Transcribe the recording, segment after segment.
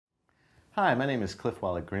Hi, my name is Cliff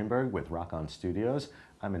Wallach Greenberg with Rock On Studios.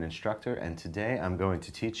 I'm an instructor, and today I'm going to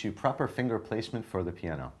teach you proper finger placement for the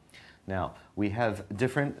piano. Now, we have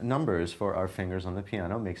different numbers for our fingers on the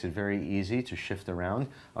piano. Makes it very easy to shift around.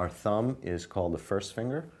 Our thumb is called the first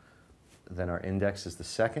finger, then our index is the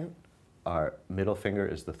second, our middle finger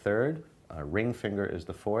is the third, our ring finger is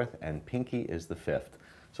the fourth, and pinky is the fifth.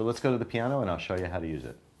 So let's go to the piano and I'll show you how to use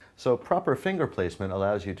it. So proper finger placement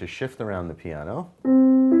allows you to shift around the piano.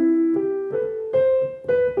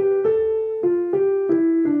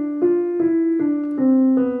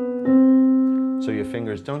 So your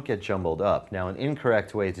fingers don't get jumbled up. Now, an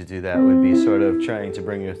incorrect way to do that would be sort of trying to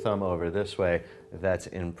bring your thumb over this way. That's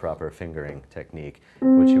improper fingering technique.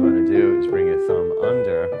 What you want to do is bring your thumb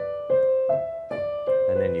under,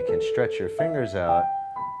 and then you can stretch your fingers out,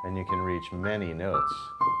 and you can reach many notes.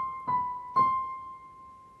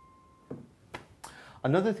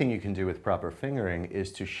 Another thing you can do with proper fingering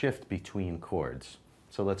is to shift between chords.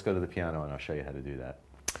 So let's go to the piano and I'll show you how to do that.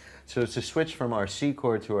 So to switch from our C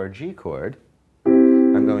chord to our G chord,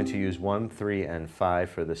 I'm going to use 1, 3, and 5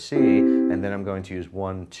 for the C, and then I'm going to use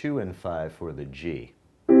 1, 2, and 5 for the G.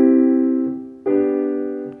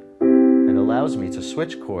 It allows me to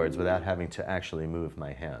switch chords without having to actually move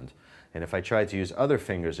my hand. And if I tried to use other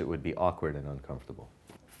fingers, it would be awkward and uncomfortable.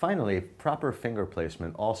 Finally, proper finger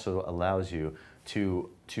placement also allows you to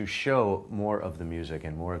show more of the music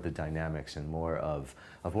and more of the dynamics and more of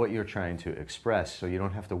what you're trying to express, so you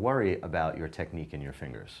don't have to worry about your technique in your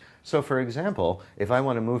fingers. So for example, if I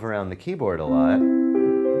want to move around the keyboard a lot,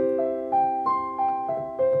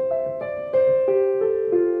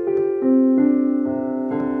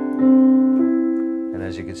 and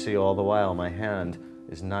as you can see all the while my hand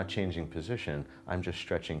is not changing position, I'm just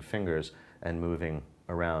stretching fingers and moving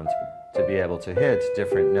around to be able to hit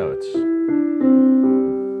different notes.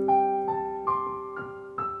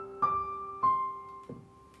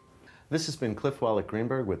 This has been Cliff Wallach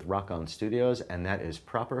Greenberg with Rock On Studios, and that is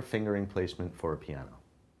proper fingering placement for a piano.